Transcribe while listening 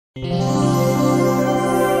So,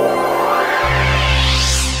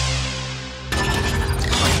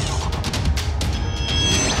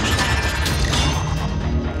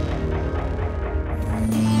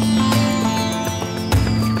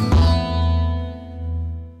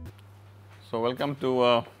 welcome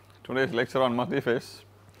to today's lecture on multiphase,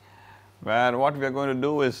 where what we are going to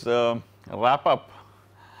do is wrap up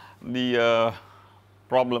the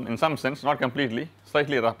problem in some sense, not completely,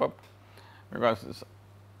 slightly wrap up, because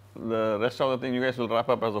the rest of the thing you guys will wrap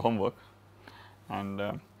up as a homework.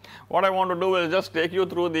 And what I want to do is just take you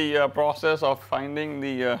through the process of finding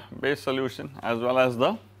the base solution as well as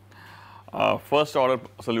the first order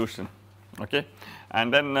solution, okay,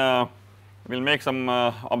 and then we will make some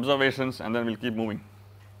observations and then we will keep moving.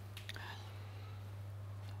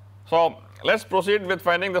 So, let us proceed with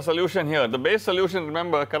finding the solution here. The base solution,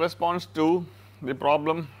 remember, corresponds to the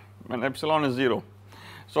problem when epsilon is 0.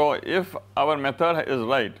 So, if our method is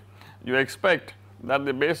right, you expect that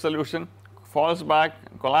the base solution falls back,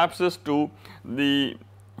 collapses to the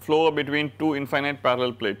flow between two infinite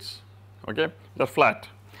parallel plates, okay, they are flat,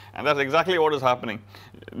 and that is exactly what is happening.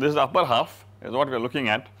 This is the upper half is what we are looking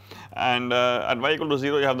at, and at y equal to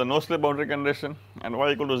 0 you have the no slip boundary condition, and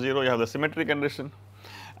y equal to 0 you have the symmetry condition,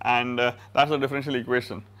 and that is the differential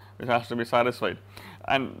equation which has to be satisfied.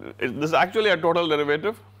 And this is actually a total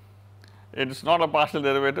derivative, it is not a partial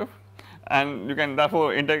derivative, and you can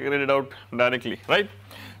therefore integrate it out directly, right.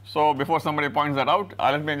 So, before somebody points that out,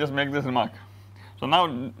 let me just make this remark. So, now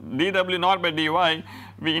dw naught by dy,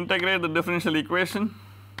 we integrate the differential equation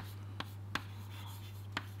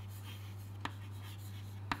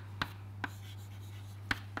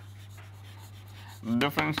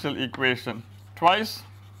twice,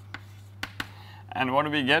 and what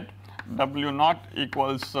do we get? W naught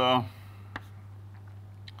equals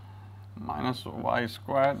minus y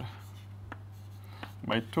squared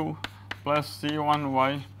by 2 plus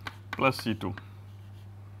C1y plus C2,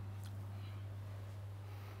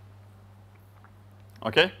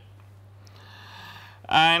 okay.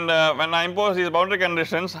 And when I impose these boundary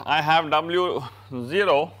conditions, I have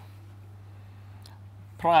W0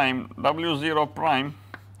 prime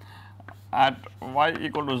at y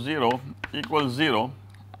equal to 0 equals 0,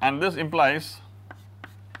 and this implies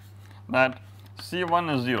that C1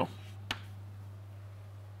 is 0.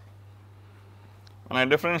 When I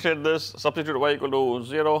differentiate this, substitute y equal to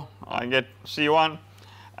 0, I get C1,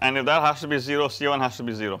 and if that has to be 0, C1 has to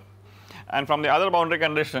be 0. And from the other boundary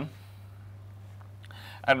condition,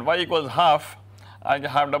 at y equals half, I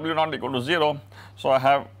have W naught equal to 0, so I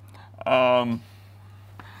have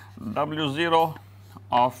W0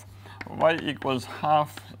 of y equals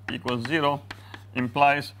half equals 0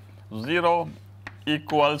 implies 0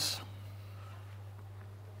 equals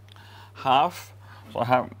half. So, I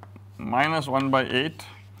have minus 1 by 8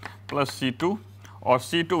 plus C2, or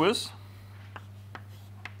C2 is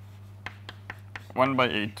 1 by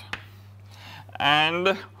 8,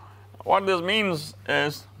 and what this means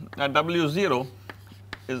is that W0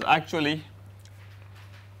 is actually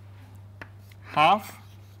half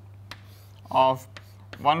of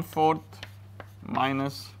 1/4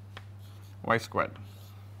 minus y squared,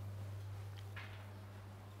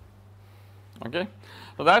 okay.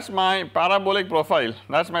 So, that is my parabolic profile,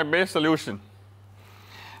 that is my base solution,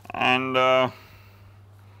 and I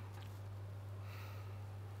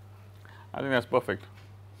think that is perfect.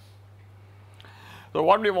 So,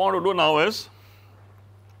 what we want to do now is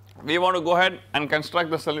we want to go ahead and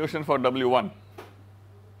construct the solution for W1,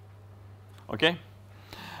 okay.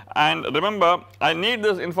 And remember, I need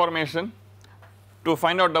this information to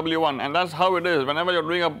find out W1, and that is how it is. Whenever you are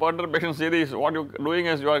doing a perturbation series, what you are doing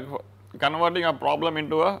is you are converting a problem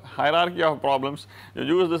into a hierarchy of problems. You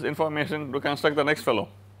use this information to construct the next fellow,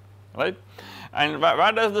 right. And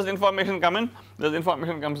where does this information come in? This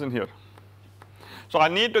information comes in here. So, I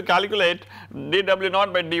need to calculate dw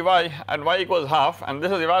naught by dy at y equals half, and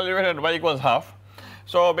this is evaluated at y equals half.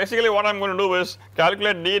 So, basically what I am going to do is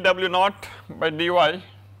calculate dw naught by dy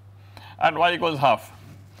at y equals half,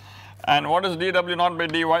 and what is dw naught by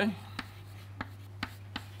dy?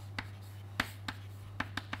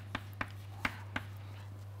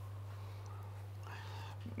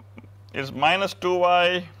 Is minus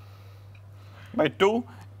 2y by 2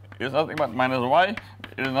 is nothing but minus y,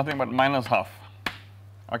 it is nothing but minus half,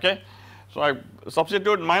 okay. So, I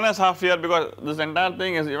substitute minus half here because this entire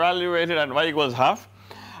thing is evaluated at y equals half.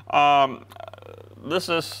 This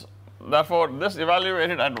is therefore this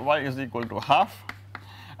evaluated at y is equal to half,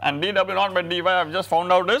 and dw naught by dy I have just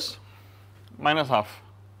found out is minus half,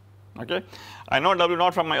 okay. I know W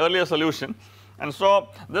naught from my earlier solution, and so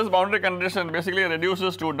this boundary condition basically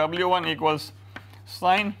reduces to W1 equals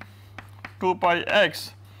sine 2 pi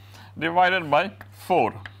x divided by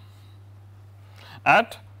 4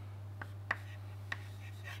 at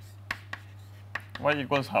y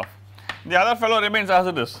equals half. The other fellow remains as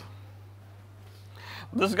it is.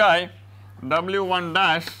 This guy W1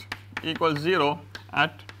 dash equals 0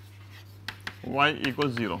 at y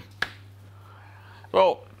equals 0.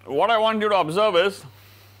 So, what I want you to observe is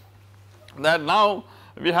that now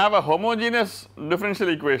we have a homogeneous differential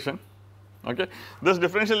equation. Okay. This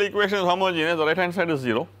differential equation is homogeneous, the right hand side is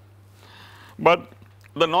 0, but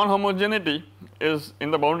the non-homogeneity is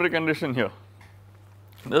in the boundary condition here.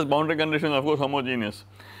 This boundary condition is of course homogeneous.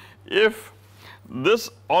 If this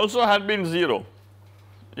also had been 0,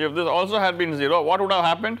 what would have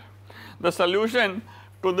happened? The solution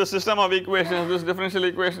to this system of equations, this differential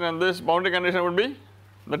equation and this boundary condition would be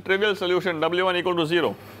the trivial solution W1 equal to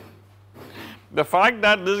 0. The fact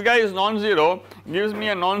that this guy is non-zero gives me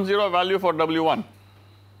a non-zero value for W1.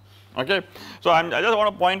 Okay. So, I just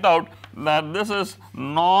want to point out that this is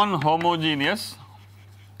non-homogeneous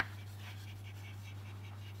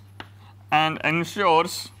and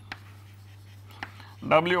ensures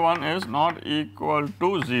W1 is not equal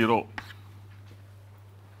to 0.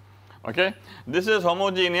 Okay. This is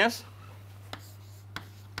homogeneous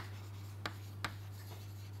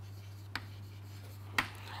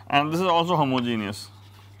and this is also homogeneous.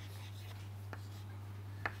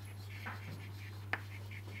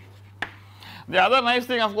 The other nice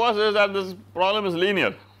thing of course is that this problem is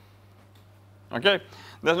linear. Okay.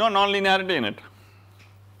 There is no non-linearity in it.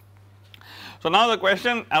 So, now the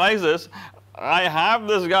question arises, I have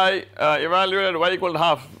this guy evaluated y equal to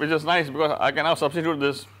half, which is nice because I can now substitute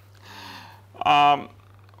this.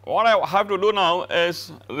 What I have to do now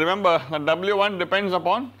is remember that W1 depends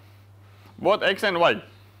upon both x and y.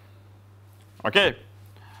 Okay.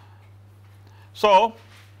 So,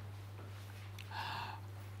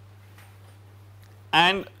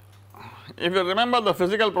 and if you remember the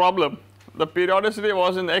physical problem, the periodicity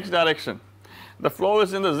was in the x direction, the flow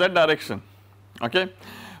is in the z direction. Okay.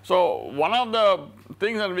 So, one of the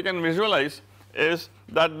things that we can visualize is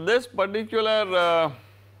that this particular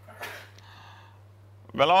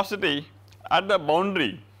velocity at the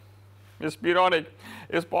boundary is periodic,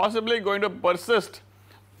 is possibly going to persist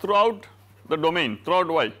throughout the domain, throughout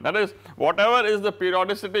y. That is, whatever is the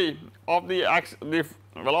periodicity of the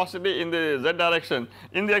velocity in the z direction,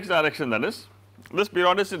 in the x direction, that is, this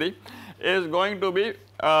periodicity is going to be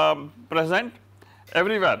present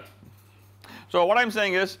everywhere. So, what I am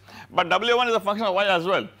saying is, but W1 is a function of y as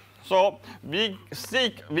well. So, we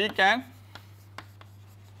can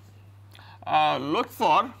look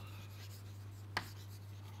for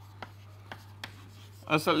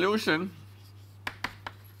a solution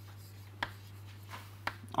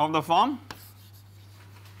of the form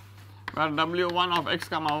where W1 of x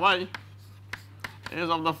comma y is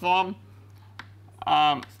of the form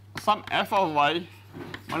some f of y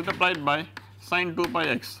multiplied by sine 2 pi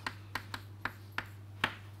x.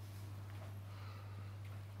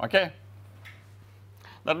 Okay.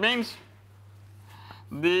 That means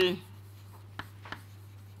the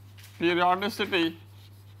periodicity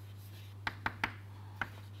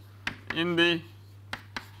in the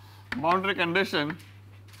boundary condition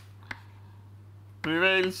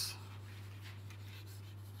prevails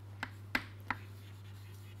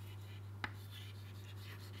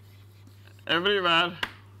everywhere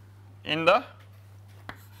in the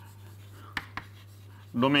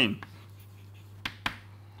domain.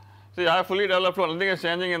 See, I have fully developed flow, nothing is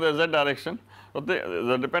changing in the z direction. So,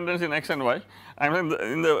 the dependency in x and y, I mean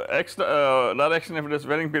in the x direction, if it is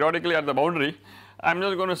varying periodically at the boundary, I am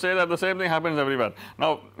just going to say that the same thing happens everywhere.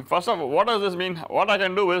 Now, first of all, what does this mean? What I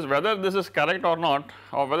can do is, whether this is correct or not,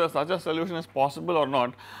 or whether such a solution is possible or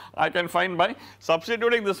not, I can find by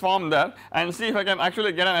substituting this form there and see if I can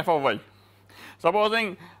actually get an f of y.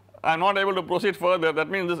 Supposing I am not able to proceed further, that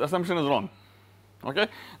means this assumption is wrong. Okay,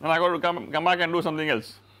 then I got to come back and do something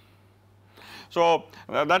else. So,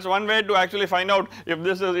 that is one way to actually find out if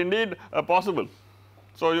this is indeed possible.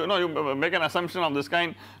 So, you know, you make an assumption of this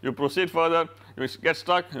kind, you proceed further, you get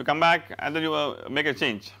stuck, you come back and then you make a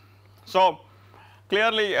change. So,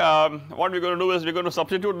 clearly what we are going to do is we are going to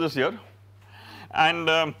substitute this here,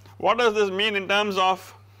 and what does this mean in terms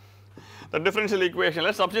of the differential equation?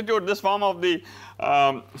 Let us substitute this form of the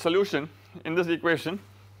solution in this equation,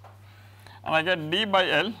 and I get d by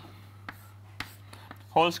L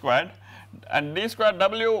whole squared, and d squared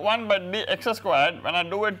W1 by dx squared, when I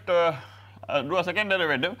do it do a second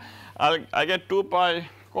derivative, I get 2 pi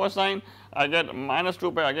cosine, I get minus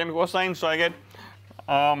 2 pi again cosine. So, I get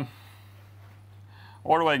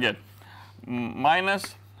what do I get?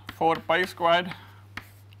 Minus 4 pi squared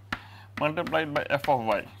multiplied by f of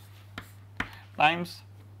y times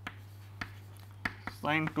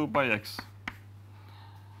sine 2 pi x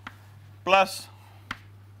plus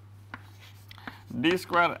d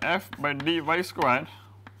square f by dy square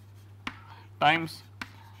times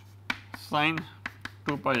sine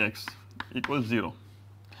 2 pi x equals 0.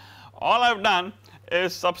 All I have done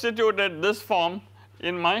is substituted this form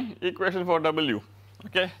in my equation for w,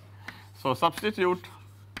 okay. So, substitute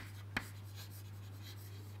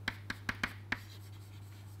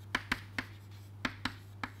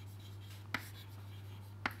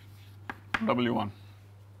W1.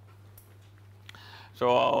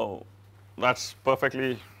 So, that is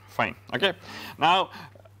perfectly fine, okay. Now,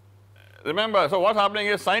 remember, so what is happening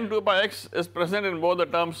is sine 2 pi x is present in both the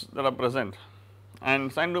terms that are present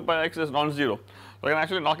and sine 2 pi x is non-zero. So, I can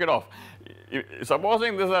actually knock it off.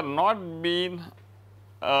 Supposing this had not been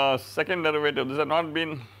a second derivative, this had not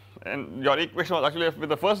been, and your equation was actually with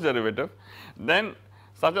the first derivative, then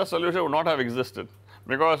such a solution would not have existed,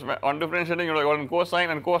 because on differentiating you would have gotten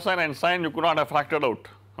cosine and sine you could not have factored out,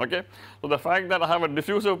 okay. So, the fact that I have a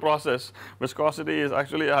diffusive process, viscosity is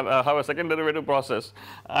actually I have a second derivative process,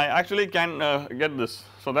 I actually can get this.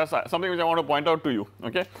 So, that is something which I want to point out to you,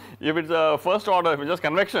 okay. If it is a first order, if it is just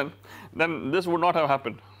convection, then this would not have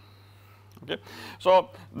happened, okay.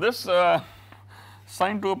 So, this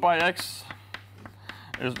sine 2 pi x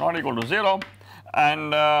is not equal to 0,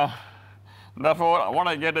 and therefore, what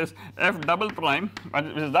I get is f double prime,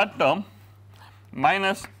 which is that term,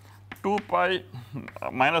 minus 2 pi,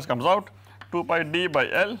 minus comes out, 2 pi d by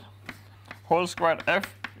L whole square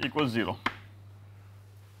f equals 0,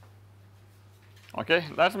 okay.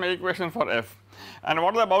 That is my equation for f. And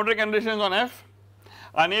what are the boundary conditions on f?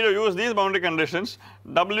 I need to use these boundary conditions,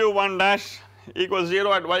 w1 dash equals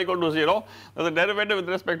 0 at y equal to 0, there is a derivative with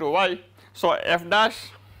respect to y. So, f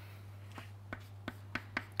dash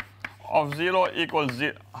of 0 equals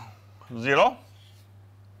 0,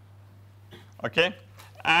 okay,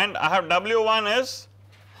 and I have w1 is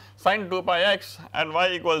sine 2 pi x and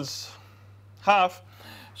y equals half.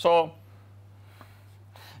 So,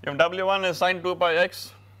 if w1 is sine 2 pi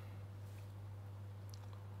x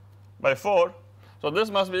by 4, so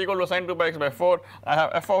this must be equal to sine 2 pi x by 4, I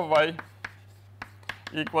have f of y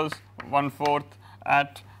equals 1/4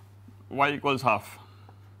 at y equals half,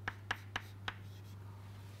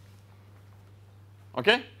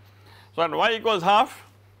 okay. So, at y equals half,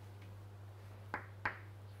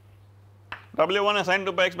 w1 is sine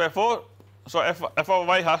 2 pi x by 4, so f of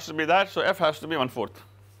y has to be that, so f has to be 1/4.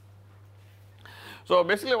 So,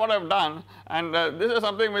 basically what I have done, and this is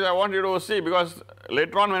something which I want you to see, because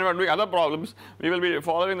later on when we are doing other problems we will be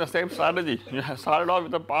following the same strategy. You have started off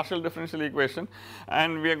with a partial differential equation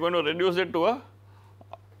and we are going to reduce it to a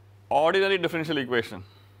ordinary differential equation,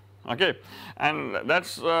 okay, and that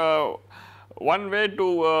is one way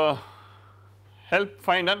to help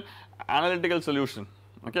find an analytical solution,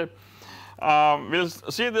 okay. We will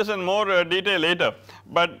see this in more detail later,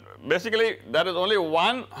 but basically there is only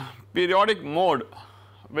one periodic mode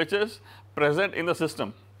which is present in the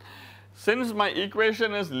system. Since my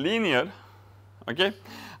equation is linear, okay,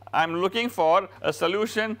 I am looking for a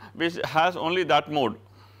solution which has only that mode,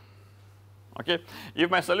 okay. If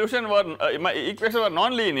my solution were my equation were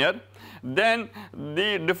non-linear, then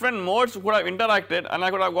the different modes could have interacted and I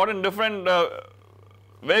could have gotten different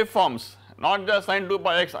waveforms, not just sine 2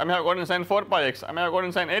 pi x, I may have gotten sine 4 pi x, I may have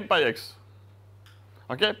gotten sine 8 pi x,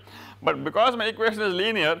 okay. But because my equation is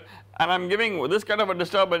linear and I am giving this kind of a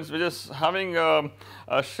disturbance which is having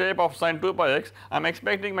a shape of sine 2 pi x, I am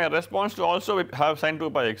expecting my response to also have sine 2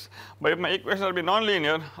 pi x, but if my equation will be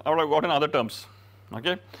non-linear I would have gotten other terms,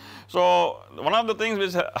 okay. So, one of the things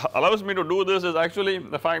which allows me to do this is actually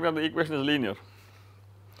the fact that the equation is linear,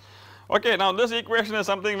 okay. Now, this equation is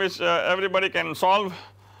something which everybody can solve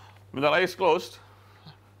with their eyes closed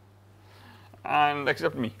and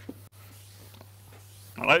except me,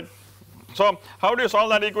 alright. So, how do you solve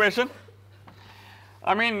that equation?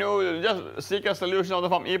 I mean, you just seek a solution of the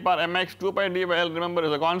form e power mx 2 pi d by L, remember,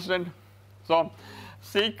 is a constant. So,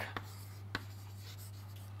 seek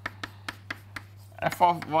f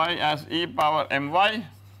of y as e power my,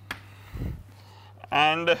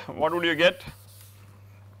 and what would you get?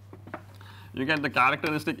 You get the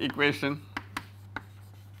characteristic equation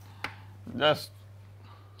just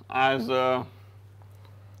as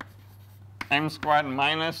m squared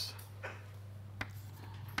minus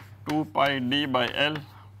 2 pi d by L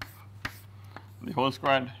the whole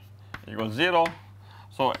squared equals 0.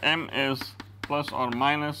 So, m is plus or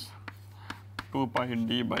minus 2 pi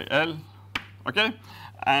d by L, okay,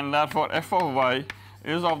 and therefore f of y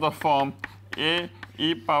is of the form a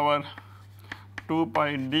e power 2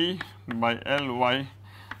 pi d by Ly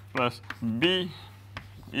plus b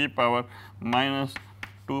e power minus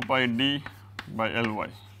 2 pi d by Ly.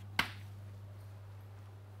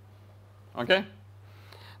 Okay,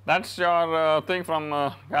 that is your thing from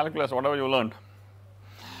calculus, whatever you learned.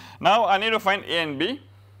 Now I need to find a and b,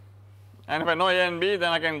 and if I know a and b,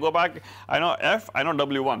 then I can go back. I know f, I know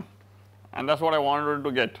W1, and that is what I wanted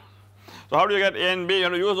to get. So how do you get a and b? You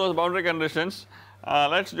have to use those boundary conditions.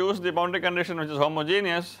 Let us use the boundary condition which is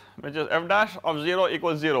homogeneous, which is f dash of 0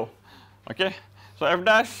 equals 0. Okay, so f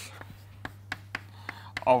dash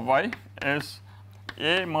of y is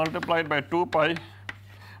a multiplied by 2 pi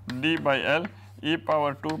d by L e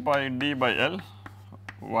power 2 pi d by L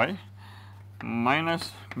y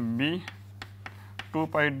minus b 2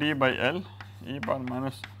 pi d by L e power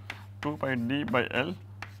minus 2 pi d by L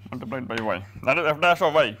multiplied by y, that is f dash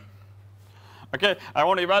of y. Okay, I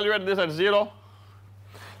want to evaluate this at 0.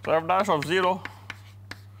 So f dash of 0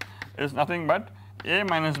 is nothing but a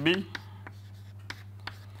minus b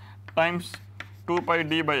times 2 pi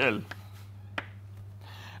d by L,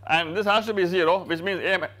 and this has to be 0, which means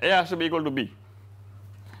a has to be equal to b.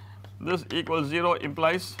 This equals 0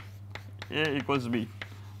 implies a equals b.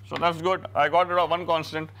 So that is good, I got rid of one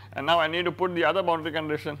constant, and now I need to put the other boundary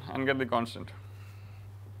condition and get the constant.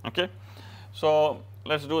 Okay, so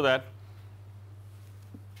let us do that.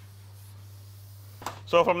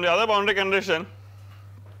 So from the other boundary condition,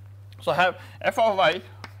 so have f of y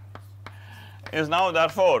is now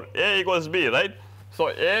therefore a equals b, right. So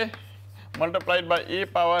a multiplied by e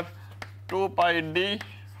power 2 pi d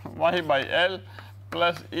y by L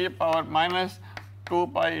plus e power minus 2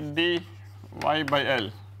 pi d y by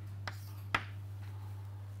L.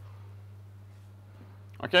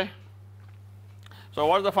 Okay. So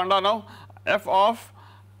what is the funda now? F of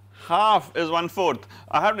half is 1/4.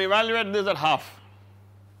 I have to evaluate this at half,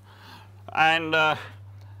 and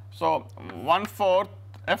so 1/4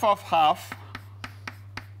 f of half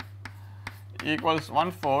equals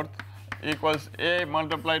 1/4 equals a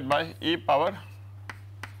multiplied by e power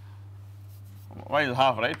y is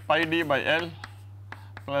half, right, pi d by L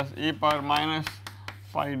plus e power minus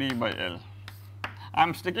pi d by L. I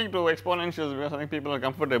am sticking to exponentials because I think people are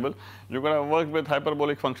comfortable. You could have worked with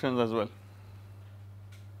hyperbolic functions as well.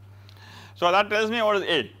 So that tells me what is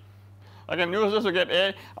a. I can use this to get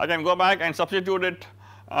a. I can go back and substitute it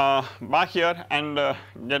back here and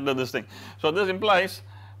get this thing. So this implies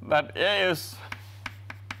that a is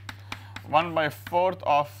 1/4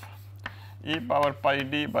 of e power pi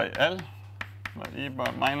d by L by e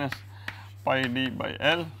power minus pi d by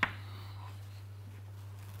L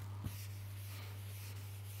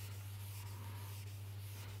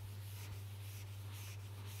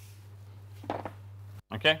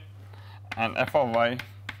okay, and f of y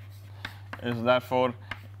is therefore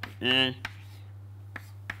a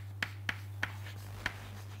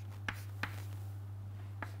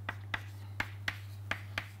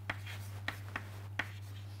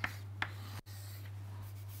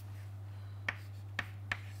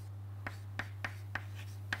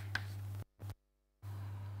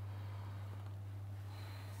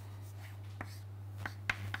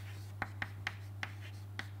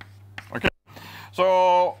okay.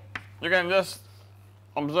 So you can just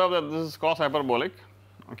observe that this is cos hyperbolic,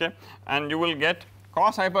 okay, and you will get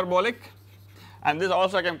cos hyperbolic, and this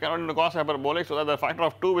also I can convert into cos hyperbolic, so that the factor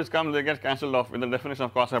of 2 which comes, they get cancelled off with the definition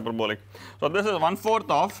of cos hyperbolic. So this is 1/4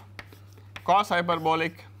 of cos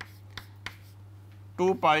hyperbolic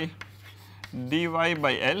 2 pi dy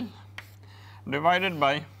by L divided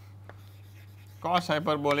by cos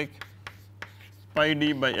hyperbolic pi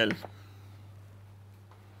d by L.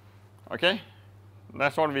 Okay,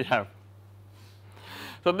 that is what we have.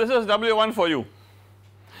 So this is W1 for you,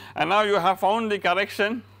 and now you have found the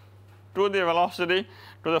correction to the velocity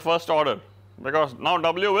to the first order, because now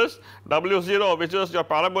W is W0, which is your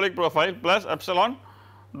parabolic profile, plus epsilon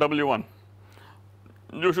W1.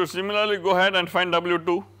 You should similarly go ahead and find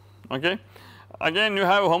W2. Okay, again you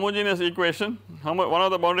have a homogeneous equation. One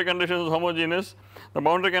of the boundary conditions is homogeneous. The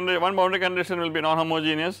one boundary condition will be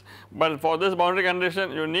non-homogeneous, but for this boundary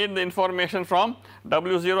condition you need the information from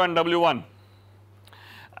W0 and W1,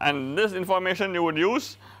 and this information you would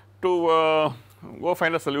use to go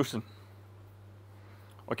find a solution.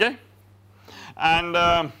 Okay, and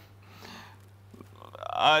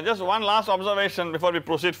just one last observation before we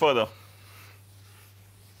proceed further.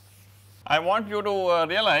 I want you to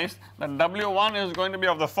realize that W1 is going to be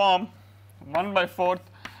of the form 1/4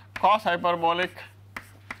 cos hyperbolic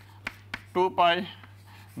 2 pi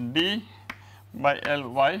d by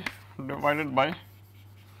Ly divided by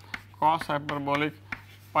cos hyperbolic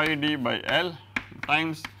pi d by L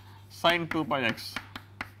times sine 2 pi x.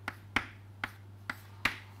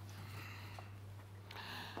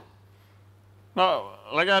 Now,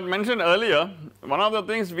 like I had mentioned earlier, one of the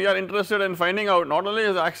things we are interested in finding out not only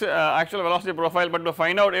is actual velocity profile, but to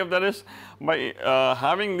find out if there is, by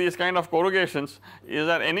having these kind of corrugations, is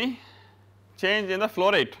there any change in the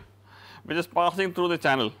flow rate which is passing through the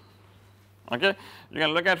channel. Okay, you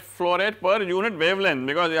can look at flow rate per unit wavelength,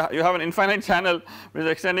 because you have an infinite channel which is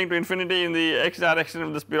extending to infinity in the x direction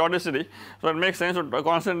of this periodicity. So, it makes sense to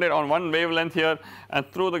concentrate on one wavelength here and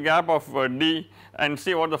through the gap of d and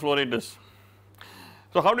see what the flow rate is.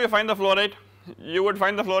 So, how do you find the flow rate? You would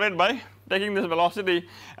find the flow rate by taking this velocity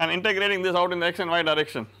and integrating this out in the x and y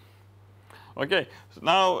direction. Okay. So,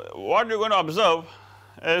 now what you are going to observe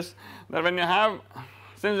is that when you have,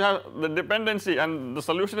 since you have the dependency and the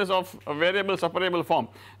solution is of a variable separable form,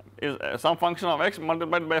 is some function of x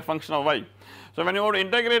multiplied by a function of y. So, when you want to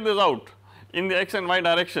integrate this out in the x and y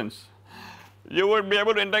directions, you would be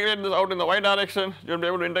able to integrate this out in the y direction, you will be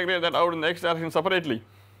able to integrate that out in the x direction separately.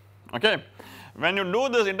 Okay. When you do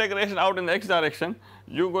this integration out in the x direction,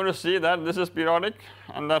 you are going to see that this is periodic,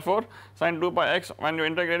 and therefore sine 2 pi x, when you are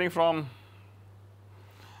integrating from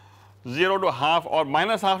 0 to half or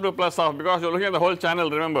minus half to plus half, because you are looking at the whole channel,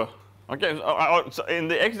 remember. Okay. So in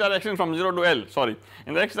the x direction from 0 to L, sorry,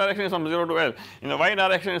 in the x direction is from 0 to L, in the y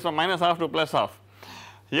direction is from minus half to plus half.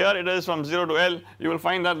 Here it is from 0 to L, you will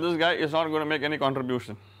find that this guy is not going to make any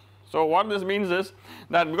contribution. So, what this means is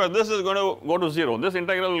that, because this is going to go to 0, this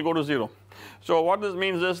integral will go to 0. So, what this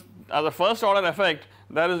means is, as a first order effect,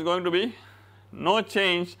 there is going to be no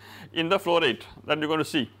change in the flow rate that you are going to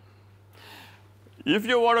see. If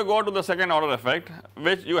you want to go to the second order effect,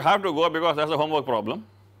 which you have to go because that is a homework problem,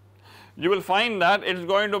 you will find that it is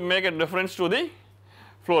going to make a difference to the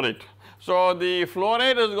flow rate. So, the flow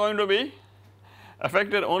rate is going to be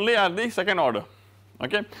affected only at the second order.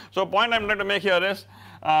 Okay. So, point I am trying to make here is,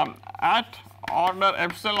 at order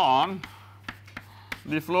epsilon,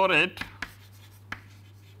 the flow rate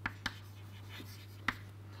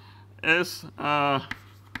is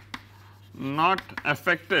not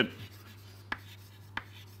affected,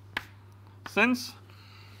 since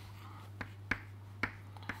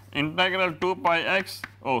integral 2 pi x,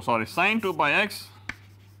 sine 2 pi x,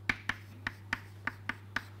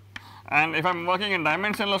 and if I am working in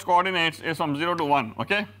dimensionless coordinates, is from 0 to 1,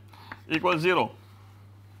 okay, equals 0.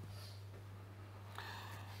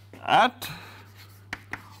 At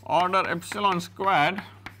order epsilon squared,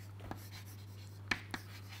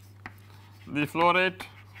 the flow rate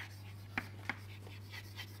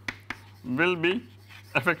will be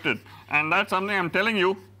affected, and that is something I am telling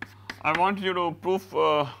you. I want you to prove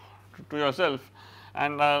to yourself,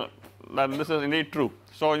 and that this is indeed true.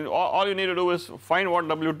 So, all you need to do is find what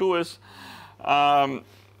W2 is.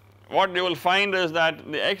 What you will find is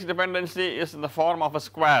that the x dependency is in the form of a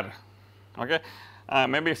square, okay,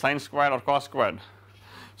 maybe sine squared or cos squared.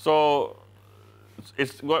 So,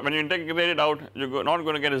 it's when you integrate it out, you are not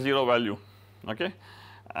going to get a 0 value, okay,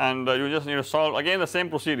 and you just need to solve again the same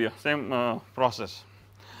procedure, same process.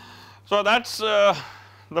 So, that is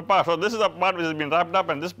the part. So, this is the part which has been wrapped up,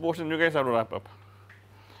 and this portion you guys have to wrap up.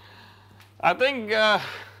 I think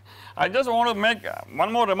I just want to make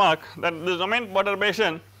one more remark, that this domain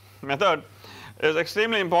perturbation method is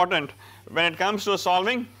extremely important when it comes to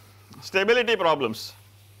solving stability problems.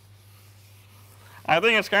 I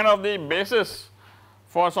think it is kind of the basis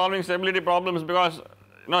for solving stability problems, because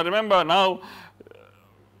now remember, now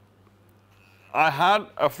I had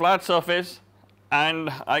a flat surface and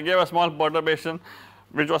I gave a small perturbation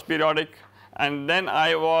which was periodic, and then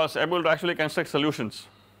I was able to actually construct solutions.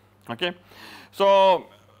 Okay. So,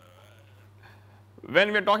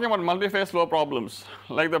 when we are talking about multi-phase flow problems,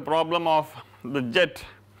 like the problem of the jet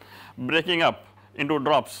breaking up into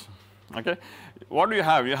drops, okay, what do you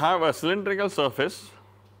have? You have a cylindrical surface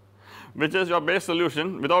which is your base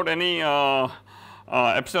solution without any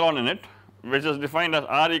epsilon in it, which is defined as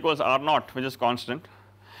r equals r naught, which is constant,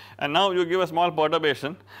 and now you give a small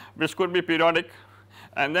perturbation which could be periodic,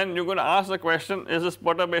 and then you are going to ask the question, is this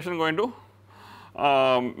perturbation going to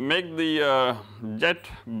make the jet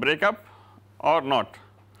break up or not.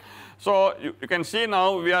 So, you can see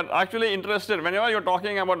now we are actually interested, whenever you are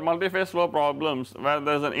talking about multi-phase flow problems where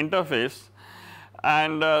there is an interface,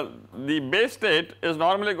 and the base state is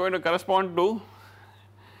normally going to correspond to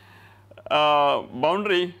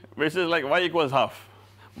boundary which is like y equals half,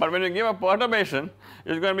 but when you give a perturbation,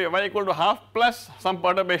 it is going to be y equal to half plus some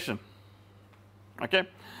perturbation. Okay.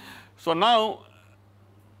 So, now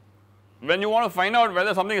when you want to find out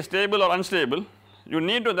whether something is stable or unstable, you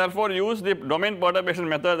need to therefore use the domain perturbation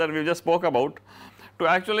method that we just spoke about to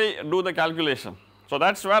actually do the calculation. So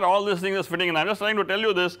that is where all this thing is fitting in. I am just trying to tell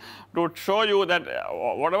you this to show you that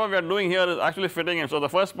whatever we are doing here is actually fitting in. So the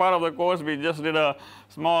first part of the course we just did a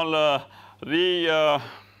small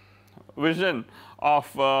revision of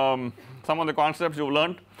some of the concepts you have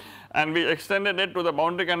learnt, and we extended it to the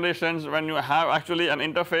boundary conditions when you have actually an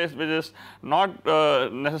interface which is not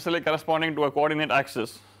necessarily corresponding to a coordinate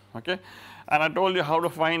axis, okay. And I told you how to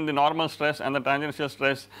find the normal stress and the tangential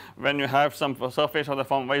stress when you have some surface of the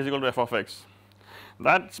form y is equal to f of x.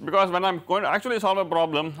 That is because when I am going to actually solve a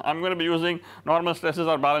problem, I am going to be using normal stresses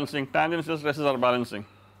are balancing, tangential stresses are balancing,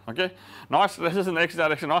 okay, not stresses in the x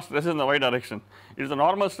direction, not stresses in the y direction. It is the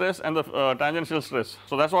normal stress and the tangential stress.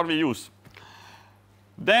 So that is what we use.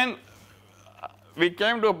 Then we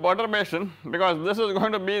came to a perturbation, because this is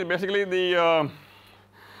going to be basically the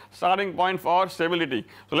starting point for stability.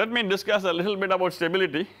 So let me discuss a little bit about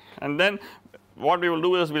stability, and then what we will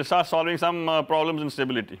do is we will start solving some problems in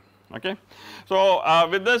stability, okay. So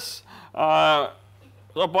with this so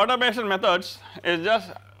perturbation methods is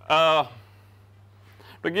just to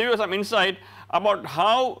give you some insight about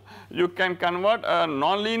how you can convert a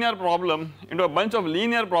non-linear problem into a bunch of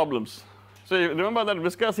linear problems. So you remember that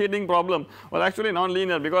viscous heating problem was actually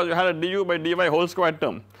non-linear because you had a du by dy whole square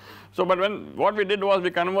term. So but when what we did was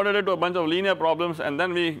we converted it to a bunch of linear problems and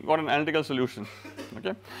then we got an analytical solution,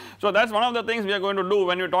 okay. So that is one of the things we are going to do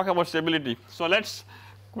when we talk about stability. So let us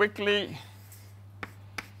quickly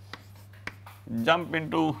jump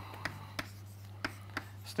into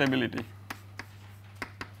stability,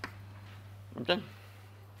 okay.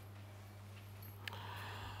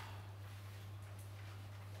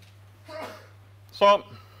 So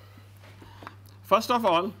first of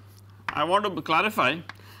all I want to clarify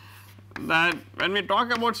that when we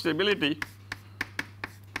talk about stability,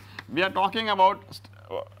 we are talking about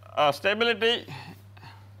stability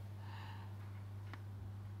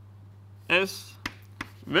is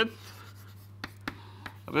with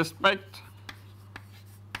respect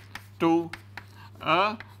to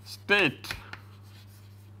a state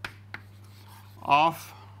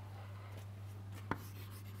of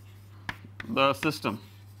the system.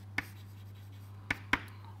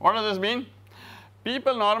 What does this mean?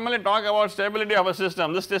 People normally talk about stability of a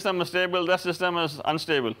system, this system is stable, that system is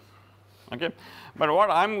unstable, okay. But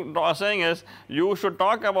what I am saying is you should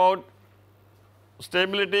talk about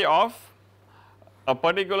stability of a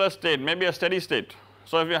particular state, maybe a steady state.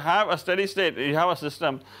 So if you have a steady state, you have a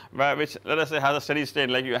system where which let us say has a steady state,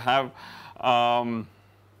 like you have a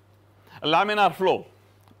laminar flow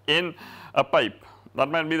in a pipe, that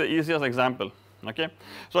might be the easiest example, okay.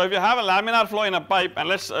 So if you have a laminar flow in a pipe, and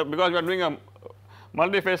let us because we are doing a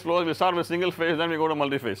multi-phase flows, we start with single phase, then we go to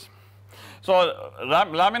multi-phase. So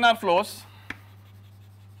laminar flows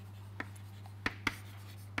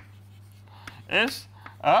is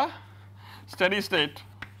a steady state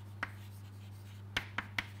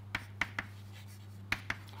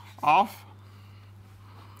of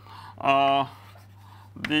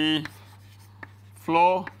the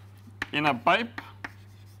flow in a pipe,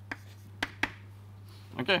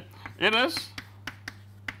 okay. It is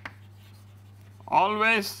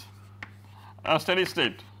always a steady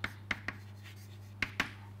state.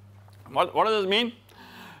 What does this mean?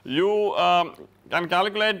 You can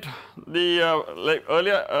calculate the like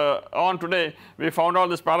earlier on today we found out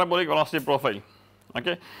this parabolic velocity profile,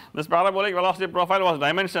 okay. This parabolic velocity profile was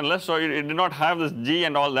dimensionless, so it did not have this g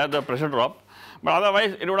and all that, the pressure drop, but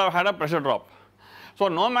otherwise it would have had a pressure drop. So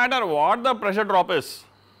no matter what the pressure drop is,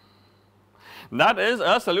 that is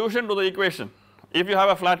a solution to the equation if you have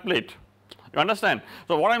a flat plate, you understand.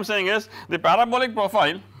 So what I am saying is the parabolic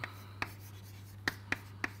profile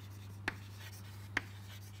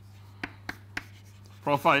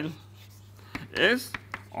is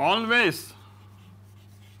always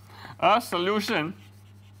a solution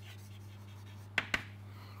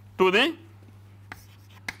to the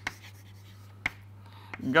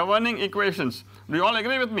governing equations. Do you all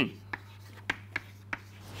agree with me?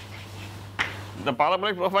 The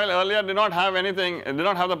parabolic profile earlier did not have anything, did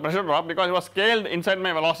not have the pressure drop because it was scaled inside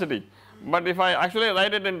my velocity. But if I actually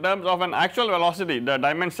write it in terms of an actual velocity, the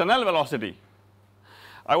dimensional velocity,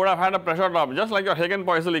 I would have had a pressure drop just like your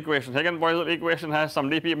Hagen-Poiseuille equation. Hagen-Poiseuille equation has some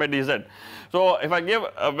dP by dz. So if I give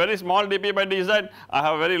a very small dP by dz, I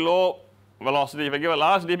have a very low velocity. If I give a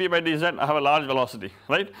large dP by dz, I have a large velocity,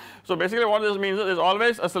 right. So basically what this means is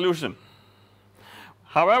always a solution.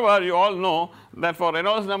 However, you all know that for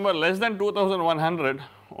Reynolds number less than 2100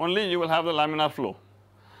 only you will have the laminar flow,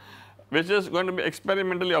 which is going to be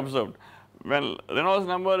experimentally observed. When Reynolds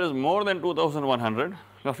number is more than 2100,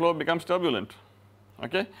 the flow becomes turbulent,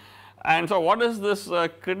 okay. And so what is this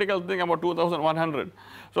critical thing about 2100?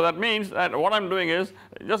 So that means that what I am doing is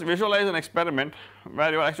just visualize an experiment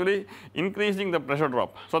where you are actually increasing the pressure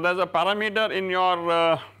drop. So there is a parameter in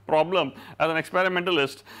your problem as an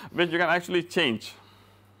experimentalist which you can actually change,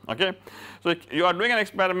 okay. So you are doing an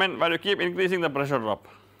experiment where you keep increasing the pressure drop.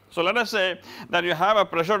 So let us say that you have a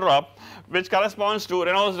pressure drop which corresponds to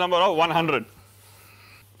Reynolds number of 100,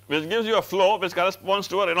 which gives you a flow which corresponds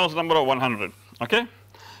to a Reynolds number of 100, okay.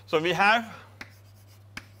 So we have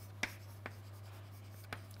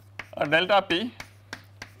a delta P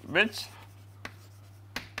which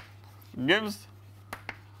gives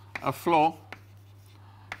a flow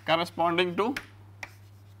corresponding to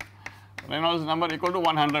Reynolds number equal to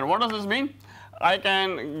 100. What does this mean? I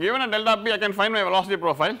can, given a delta P, I can find my velocity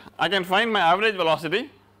profile, I can find my average velocity,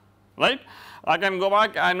 right. I can go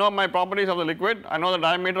back, I know my properties of the liquid, I know the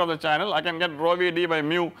diameter of the channel, I can get rho v d by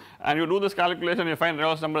mu, and you do this calculation, you find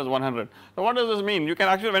Reynolds number is 100. So what does this mean? You can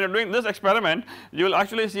actually, when you are doing this experiment, you will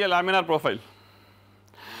actually see a laminar profile.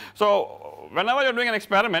 So whenever you are doing an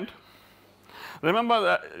experiment, remember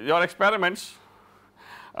that your experiments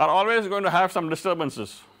are always going to have some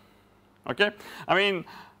disturbances, okay. I mean,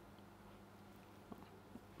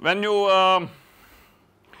 when you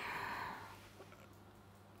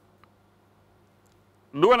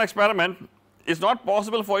do an experiment, it is not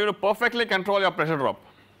possible for you to perfectly control your pressure drop,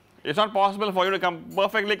 it is not possible for you to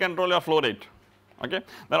perfectly control your flow rate, okay.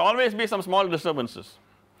 There will always be some small disturbances.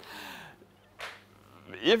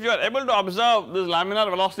 If you are able to observe this laminar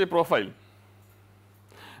velocity profile,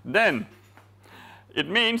 then it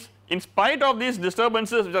means in spite of these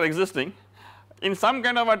disturbances which are existing, in some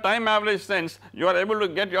kind of a time average sense you are able to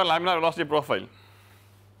get your laminar velocity profile,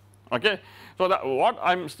 okay. So that what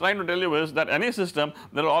I am trying to tell you is that any system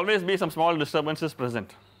there will always be some small disturbances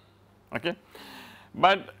present, okay.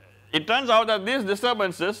 But it turns out that these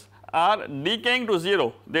disturbances are decaying to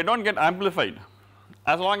 0, they do not get amplified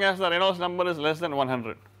as long as the Reynolds number is less than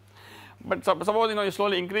 100. But suppose you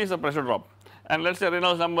slowly increase the pressure drop and let us say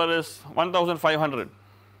Reynolds number is 1500,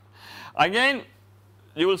 again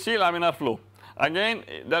you will see laminar flow, again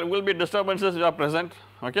there will be disturbances which are present,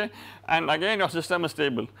 okay, and again your system is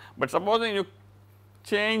stable. But supposing you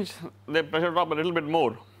change the pressure drop a little bit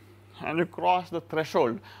more and you cross the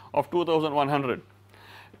threshold of 2100,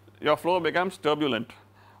 your flow becomes turbulent.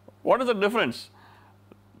 What is the difference?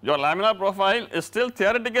 Your laminar profile is still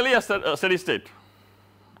theoretically a steady state,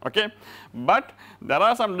 okay, but there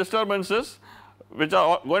are some disturbances which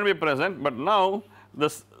are going to be present, but now the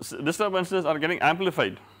disturbances are getting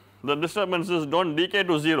amplified, the disturbances do not decay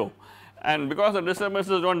to 0, and because the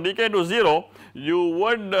disturbances do not decay to 0, you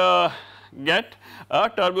would get a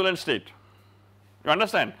turbulent state, you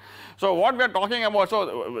understand. So what we are talking about,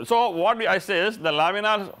 so what I say is the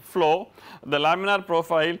laminar flow, the laminar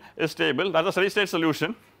profile is stable, that is a steady state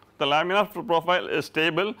solution. The laminar profile is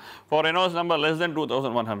stable for Reynolds number less than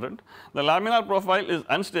 2100, the laminar profile is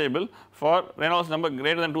unstable for Reynolds number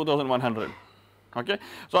greater than 2100, okay.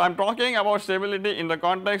 So I am talking about stability in the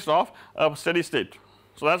context of a steady state.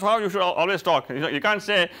 So that is how you should always talk, you cannot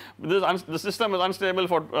say the system is unstable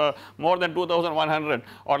for more than 2100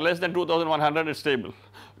 or less than 2100 is stable.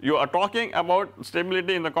 You are talking about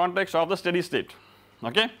stability in the context of the steady state,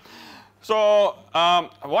 okay. So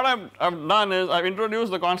what I have done is I have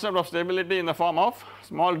introduced the concept of stability in the form of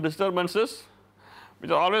small disturbances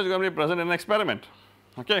which are always going to be present in an experiment,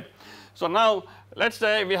 okay. So now let us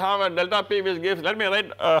say we have a delta P which gives, let me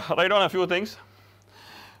write down a few things.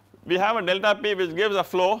 We have a delta P which gives a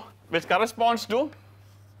flow which corresponds to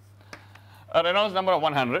a Reynolds number of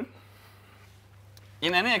 100.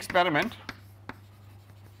 In any experiment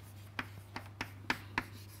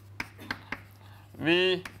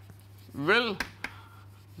we will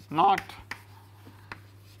not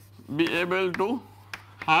be able to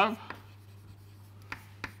have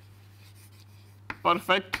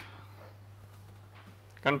perfect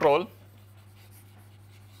control,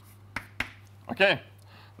 okay.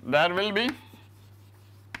 There will be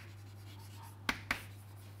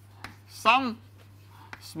some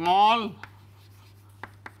small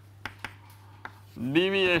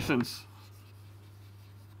deviations,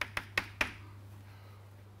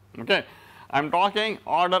 okay. I am talking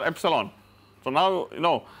order epsilon. So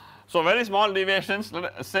now so very small deviations, let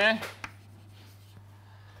us say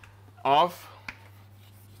of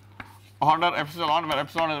order epsilon, where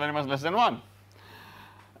epsilon is very much less than 1.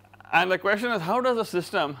 And the question is, how does the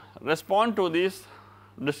system respond to these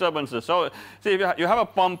disturbances? So see, if you have a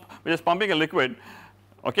pump which is pumping a liquid,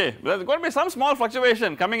 okay, there is going to be some small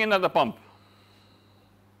fluctuation coming in at the pump.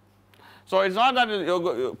 So it is not that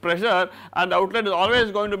your pressure at the outlet is always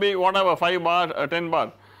going to be whatever 5 bar 10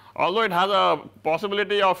 bar although it has a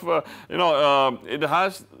possibility of it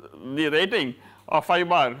has the rating of 5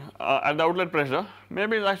 bar at the outlet pressure,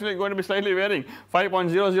 maybe it is actually going to be slightly varying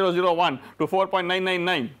 5.0001 to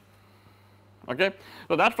 4.999. Okay.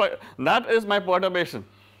 So that is my perturbation.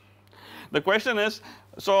 The question is,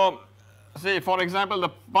 so say for example the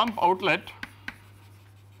pump outlet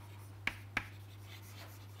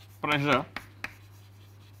pressure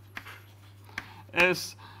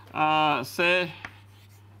is say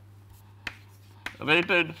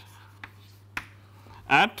rated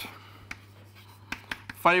at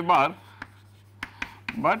 5 bar,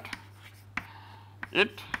 but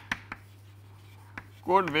it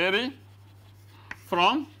could vary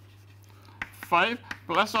from 5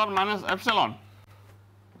 plus or minus epsilon.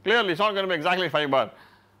 Clearly it is not going to be exactly 5 bar,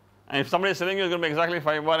 and if somebody is telling you it is going to be exactly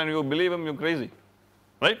 5 bar and you believe him, you are crazy,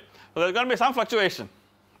 right. So there is going to be some fluctuation,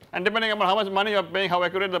 and depending upon how much money you are paying, how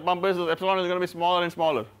accurate the pump is, the epsilon is going to be smaller and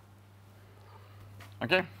smaller.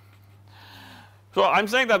 Okay. So I am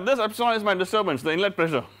saying that this epsilon is my disturbance, the inlet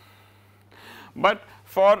pressure, but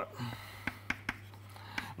for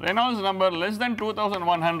Reynolds number less than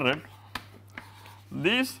 2100,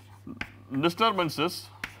 these disturbances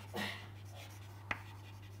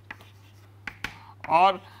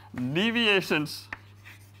or deviations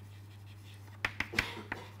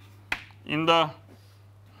in the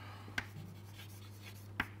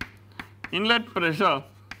inlet pressure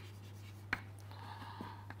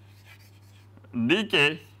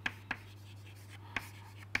decay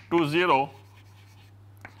to 0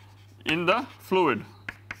 in the fluid.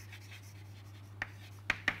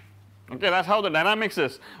 Okay, that is how the dynamics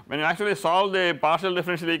is. When you actually solve the partial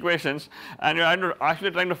differential equations and you are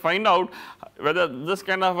actually trying to find out whether this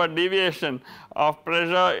kind of a deviation of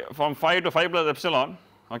pressure from 5 to 5 plus epsilon,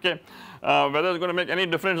 okay, whether it is going to make any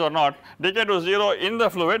difference or not, decay to 0 in the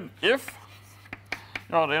fluid if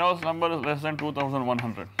your Reynolds number is less than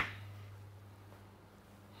 2100.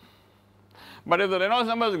 But if the Reynolds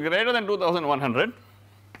number is greater than 2100,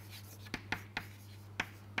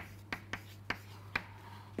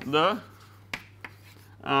 the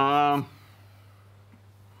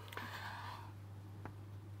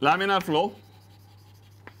laminar flow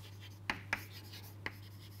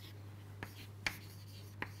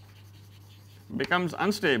becomes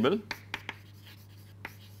unstable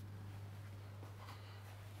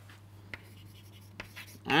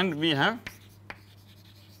and we have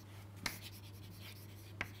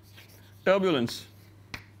turbulence,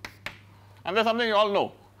 and that is something you all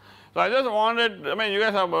know. So I just wanted, I mean you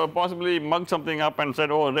guys have possibly mugged something up and said,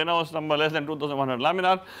 oh, Reynolds number less than 2100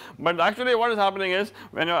 laminar, but actually what is happening is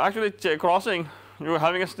when you are actually crossing, you are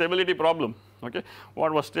having a stability problem. Okay,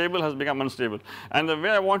 what was stable has become unstable, and the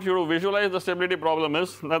way I want you to visualize the stability problem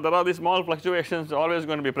is that there are these small fluctuations always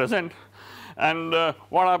going to be present, and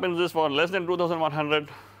what happens is for less than 2100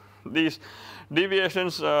 these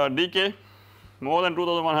deviations decay, more than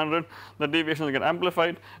 2100 the deviations get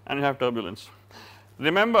amplified and you have turbulence.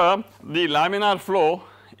 Remember, the laminar flow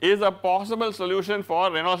is a possible solution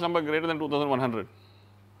for Reynolds number greater than 2100.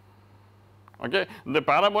 Okay, the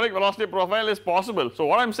parabolic velocity profile is possible. So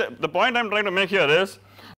what I am saying, the point I am trying to make here is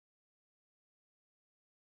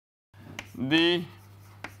the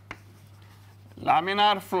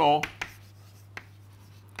laminar flow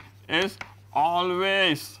is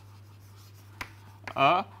always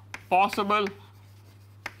a possible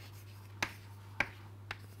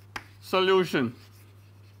solution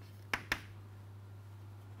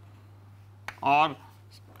or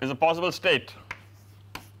is a possible state,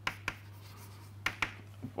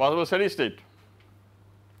 possible steady state.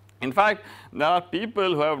 In fact, there are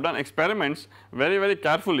people who have done experiments very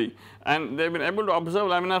carefully and they have been able to observe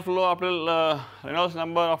laminar flow up till Reynolds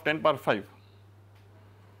number of 10 power 5.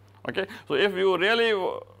 Okay. So if you really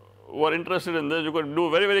were interested in this, you could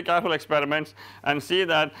do very careful experiments and see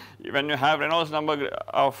that when you have Reynolds number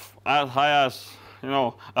of as high as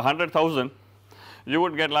 100,000, you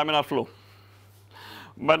would get laminar flow.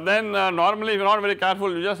 But then normally if you are not very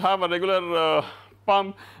careful, you just have a regular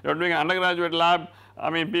pump, you are doing an undergraduate lab,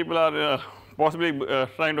 I mean people are possibly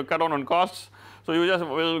trying to cut down on costs, so you just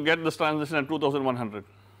will get this transition at 2100.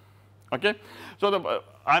 Okay. So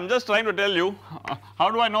I am just trying to tell you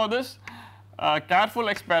how do I know this? Careful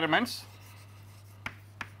experiments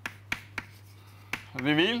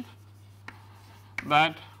reveal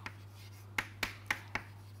that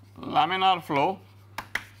laminar flow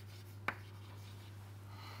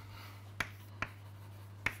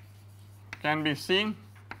can be seen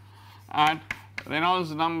at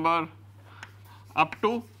Reynolds number up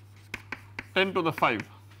to 10 to the 5.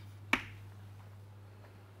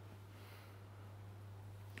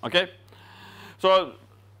 Okay. So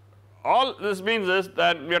all this means is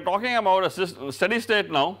that we are talking about a steady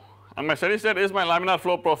state now, and my steady state is my laminar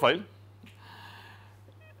flow profile.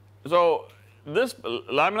 So this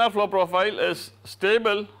laminar flow profile is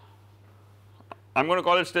stable, I am going to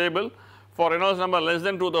call it stable for Reynolds number less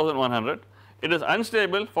than 2100, it is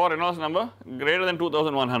unstable for Reynolds number greater than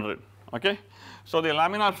 2100, okay. So the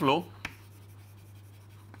laminar flow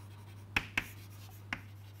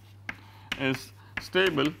is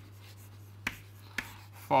stable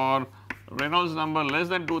for Reynolds number less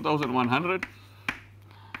than 2100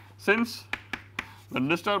 since the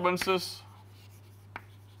disturbances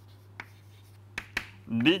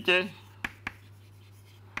decay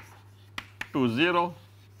to 0,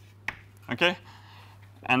 okay,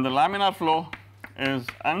 and the laminar flow is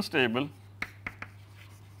unstable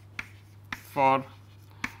for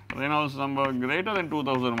Reynolds number greater than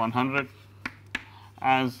 2100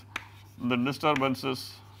 as the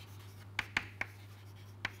disturbances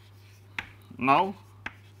now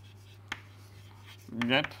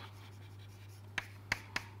get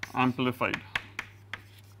amplified.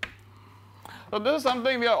 So this is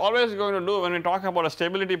something we are always going to do when we talk about a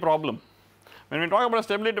stability problem. When we talk about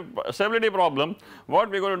a stability problem, what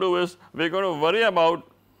we are going to do is we are going to worry about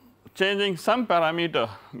changing some parameter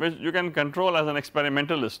which you can control as an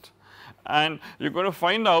experimentalist, and you are going to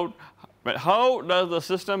find out how does the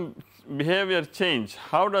system behavior change,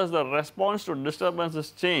 how does the response to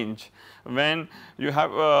disturbances change when you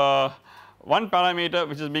have one parameter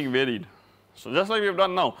which is being varied. So just like we have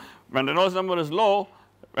done now, when Reynolds number is low,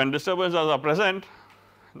 when disturbances are present,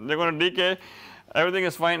 they are going to decay, everything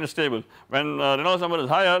is fine, is stable. When Reynolds number is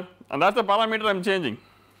higher, and that is the parameter I am changing,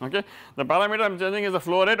 okay. The parameter I am changing is the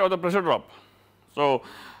flow rate or the pressure drop. So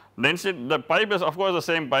density, the pipe is of course the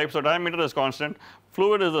same pipe, so diameter is constant,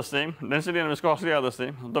 fluid is the same, density and viscosity are the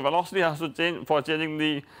same, the velocity has to change for changing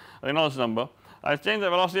the Reynolds number. I change the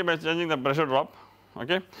velocity by changing the pressure drop,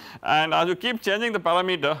 okay, and as you keep changing the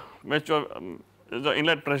parameter which is the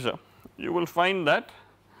inlet pressure, you will find that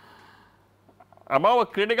above a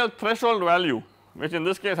critical threshold value, which in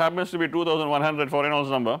this case happens to be 2100 for Reynolds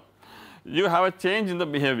number, you have a change in the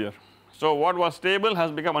behavior. So what was stable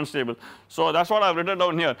has become unstable. So that is what I have written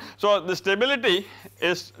down here. So the stability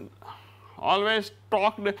is always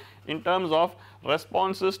talked in terms of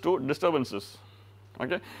responses to disturbances,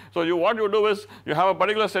 okay. So what you do is you have a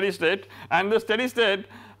particular steady state, and this steady state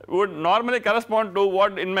would normally correspond to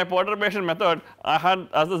what in my perturbation method I had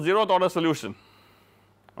as the 0th order solution,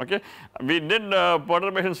 okay. We did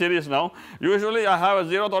perturbation series now, usually I have a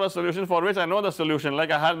 0th order solution for which I know the solution,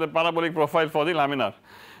 like I had the parabolic profile for the laminar.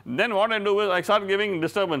 Then what I do is I start giving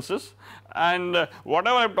disturbances, and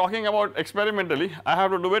whatever I am talking about experimentally, I have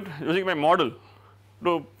to do it using my model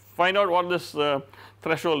to find out what this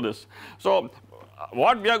threshold is. So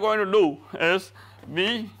what we are going to do is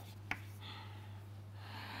we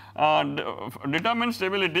determine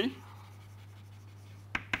stability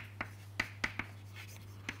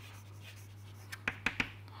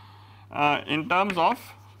in terms of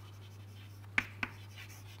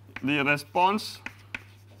the response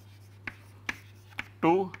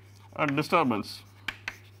to a disturbance,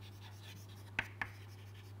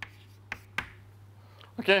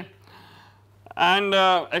 okay. And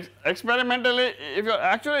experimentally, if you are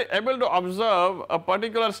actually able to observe a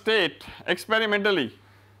particular state experimentally,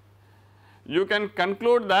 you can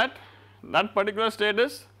conclude that that particular state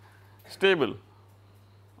is stable.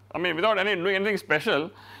 I mean without doing anything special,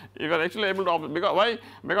 if you are actually able to, because why?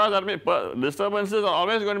 Because that means disturbances are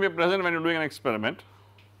always going to be present when you are doing an experiment,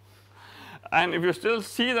 and if you still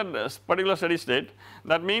see that particular steady state,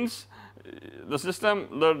 that means the system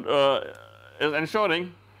is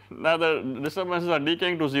ensuring that the disturbances are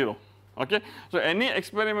decaying to 0, okay. So any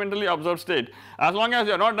experimentally observed state, as long as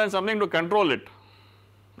you have not done something to control it,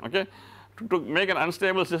 okay, to make an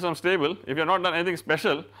unstable system stable, if you have not done anything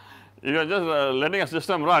special, if you are just letting a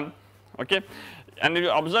system run, okay, and if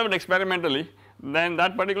you observe it experimentally, then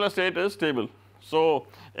that particular state is stable. So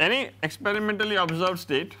any experimentally observed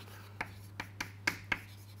state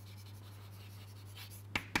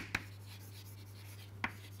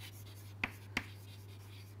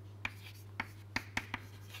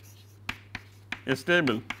is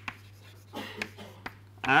stable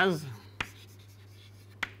as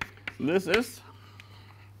this is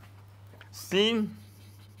seen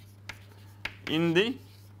in the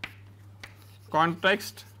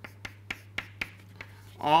context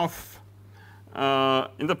of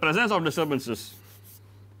in the presence of disturbances.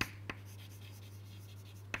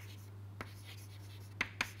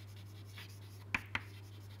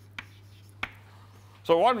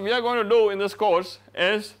 So what we are going to do in this course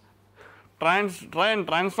is try and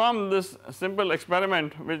transform this simple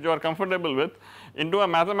experiment which you are comfortable with into a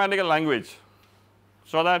mathematical language,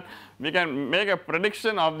 so that we can make a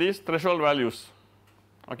prediction of these threshold values.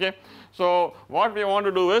 Okay. So, what we want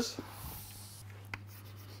to do is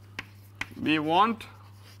we want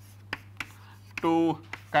to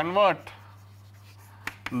convert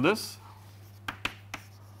this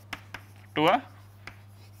to a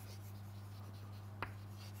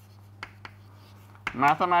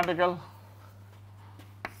mathematical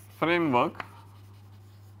framework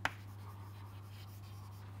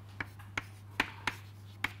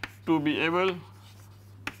to be able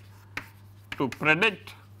to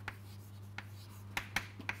predict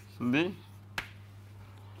the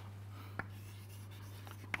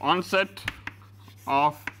onset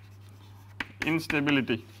of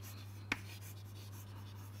instability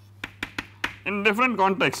in different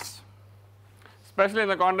contexts, especially in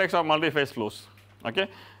the context of multi-phase flows. Okay,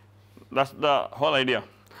 that is the whole idea.